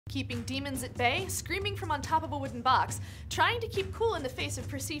Keeping demons at bay, screaming from on top of a wooden box, trying to keep cool in the face of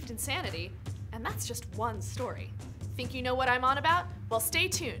perceived insanity. And that's just one story. Think you know what I'm on about? Well, stay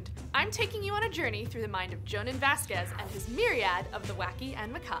tuned. I'm taking you on a journey through the mind of Jhonen Vasquez and his myriad of the wacky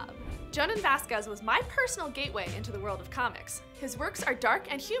and macabre. Jhonen Vasquez was my personal gateway into the world of comics. His works are dark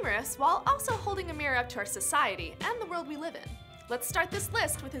and humorous while also holding a mirror up to our society and the world we live in. Let's start this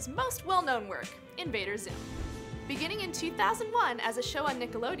list with his most well-known work, Invader Zim. Beginning in 2001 as a show on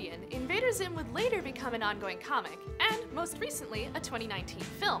Nickelodeon, Invader Zim would later become an ongoing comic, and most recently, a 2019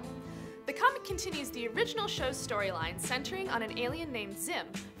 film. The comic continues the original show's storyline centering on an alien named Zim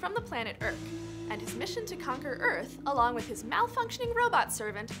from the planet Earth, and his mission to conquer Earth along with his malfunctioning robot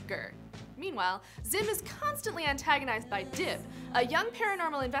servant, Gur. Meanwhile, Zim is constantly antagonized by Dib, a young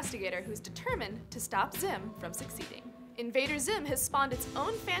paranormal investigator who's determined to stop Zim from succeeding. Invader Zim has spawned its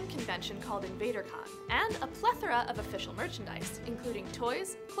own fan convention called InvaderCon, and a plethora of official merchandise, including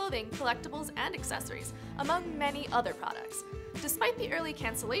toys, clothing, collectibles, and accessories, among many other products. Despite the early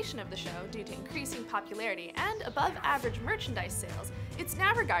cancellation of the show due to increasing popularity and above-average merchandise sales, it's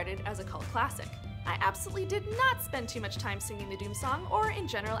now regarded as a cult classic. I absolutely did not spend too much time singing the Doom song or in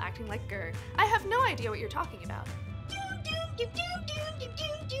general acting like Gur. I have no idea what you're talking about.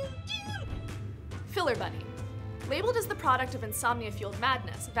 Filler Bunny. Labeled as the product of insomnia-fueled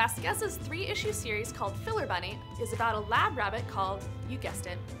madness, Vasquez's 3-issue series called Filler Bunny is about a lab rabbit called, you guessed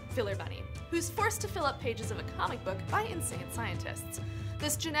it, Filler Bunny, who's forced to fill up pages of a comic book by insane scientists.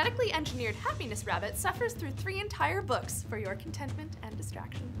 This genetically engineered happiness rabbit suffers through 3 entire books for your contentment and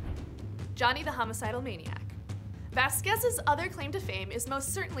distraction. Johnny the Homicidal Maniac. Vasquez's other claim to fame is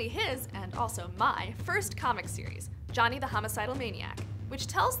most certainly his, and also my, first comic series, Johnny the Homicidal Maniac, which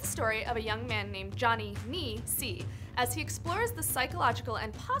tells the story of a young man named Johnny C as he explores the psychological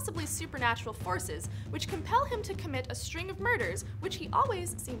and possibly supernatural forces which compel him to commit a string of murders which he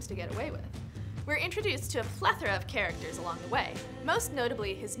always seems to get away with. We're introduced to a plethora of characters along the way, most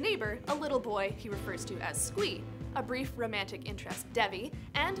notably his neighbor, a little boy he refers to as Squee, a brief romantic interest, Debbie,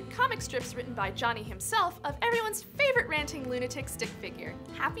 and comic strips written by Johnny himself of everyone's favorite ranting lunatic stick figure,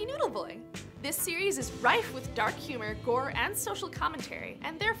 Happy Noodle Boy. This series is rife with dark humor, gore, and social commentary,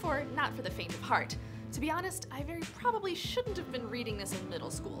 and therefore not for the faint of heart. To be honest, I very probably shouldn't have been reading this in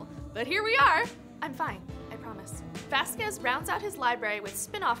middle school, but here we are! I'm fine, I promise. Vasquez rounds out his library with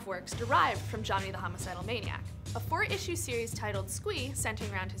spin-off works derived from Johnny the Homicidal Maniac, a 4-issue series titled Squee,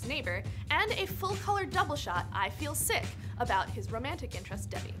 centering around his neighbor, and a full-color double shot, I Feel Sick, about his romantic interest,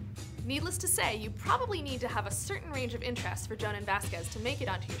 Debbie. Needless to say, you probably need to have a certain range of interests for Jhonen Vasquez to make it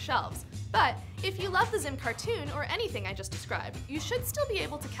onto your shelves. But if you love the Zim cartoon or anything I just described, you should still be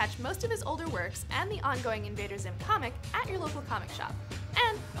able to catch most of his older works and the ongoing Invader Zim comic at your local comic shop.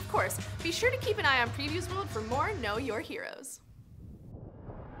 And, of course, be sure to keep an eye on Previews World for more Know Your Heroes.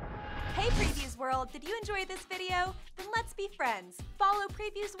 Hey Previews World, did you enjoy this video? Then let's be friends. Follow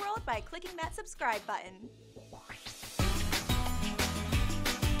Previews World by clicking that subscribe button.